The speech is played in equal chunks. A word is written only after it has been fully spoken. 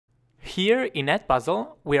Here in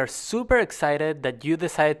Edpuzzle, we are super excited that you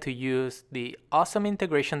decided to use the awesome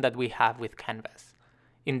integration that we have with Canvas.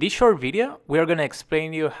 In this short video, we are going to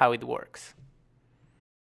explain to you how it works.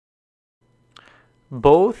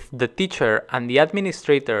 Both the teacher and the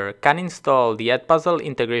administrator can install the Edpuzzle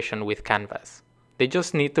integration with Canvas. They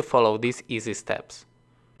just need to follow these easy steps.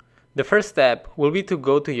 The first step will be to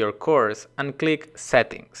go to your course and click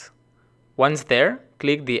Settings. Once there,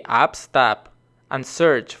 click the Apps tab and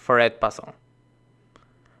search for Edpuzzle.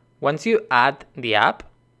 Once you add the app,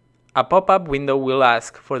 a pop-up window will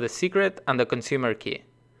ask for the secret and the consumer key.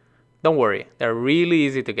 Don't worry, they're really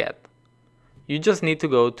easy to get. You just need to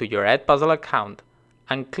go to your Edpuzzle account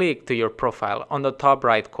and click to your profile on the top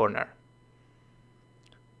right corner.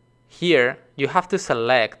 Here, you have to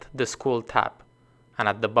select the School tab, and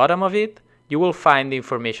at the bottom of it, you will find the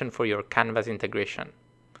information for your Canvas integration.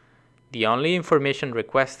 The only information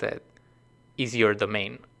requested is your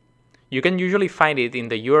domain. You can usually find it in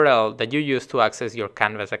the URL that you use to access your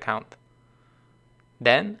Canvas account.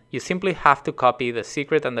 Then, you simply have to copy the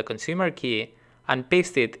secret and the consumer key and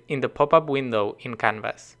paste it in the pop-up window in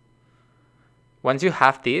Canvas. Once you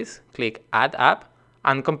have this, click Add App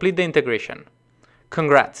and complete the integration.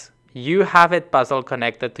 Congrats! You have Edpuzzle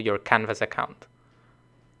connected to your Canvas account.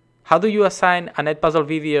 How do you assign an Edpuzzle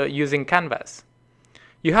video using Canvas?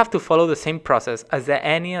 You have to follow the same process as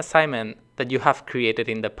any assignment that you have created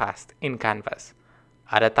in the past in Canvas.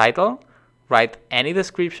 Add a title, write any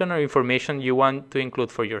description or information you want to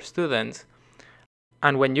include for your students,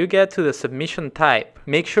 and when you get to the submission type,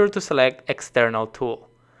 make sure to select External Tool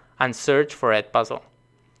and search for Edpuzzle.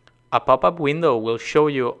 A pop-up window will show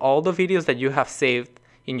you all the videos that you have saved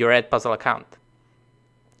in your Edpuzzle account.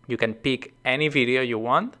 You can pick any video you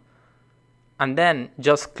want and then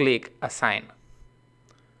just click Assign.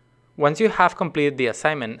 Once you have completed the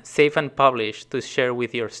assignment, save and publish to share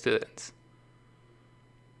with your students.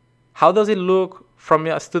 How does it look from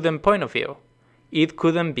a student point of view? It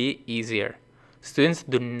couldn't be easier. Students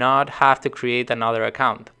do not have to create another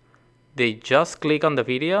account. They just click on the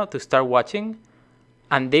video to start watching,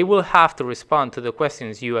 and they will have to respond to the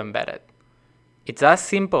questions you embedded. It's as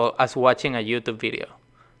simple as watching a YouTube video.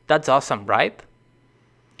 That's awesome, right?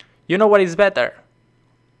 You know what is better?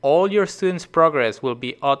 All your students' progress will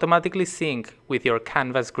be automatically synced with your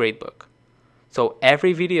Canvas gradebook. So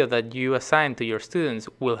every video that you assign to your students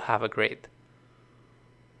will have a grade.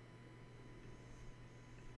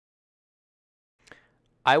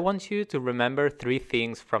 I want you to remember 3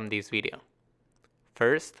 things from this video.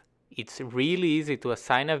 First, it's really easy to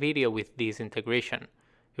assign a video with this integration.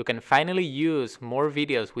 You can finally use more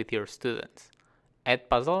videos with your students.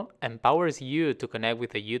 Edpuzzle empowers you to connect with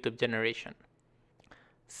the YouTube generation.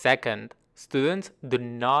 Second, students do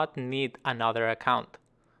not need another account.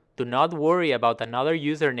 Do not worry about another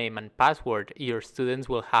username and password your students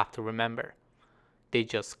will have to remember. They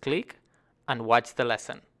just click and watch the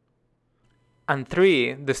lesson. And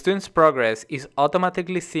 3, the student's progress is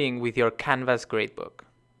automatically synced with your Canvas gradebook.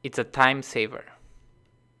 It's a time saver.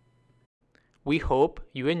 We hope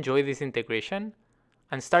you enjoy this integration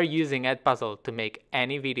and start using Edpuzzle to make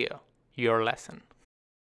any video your lesson.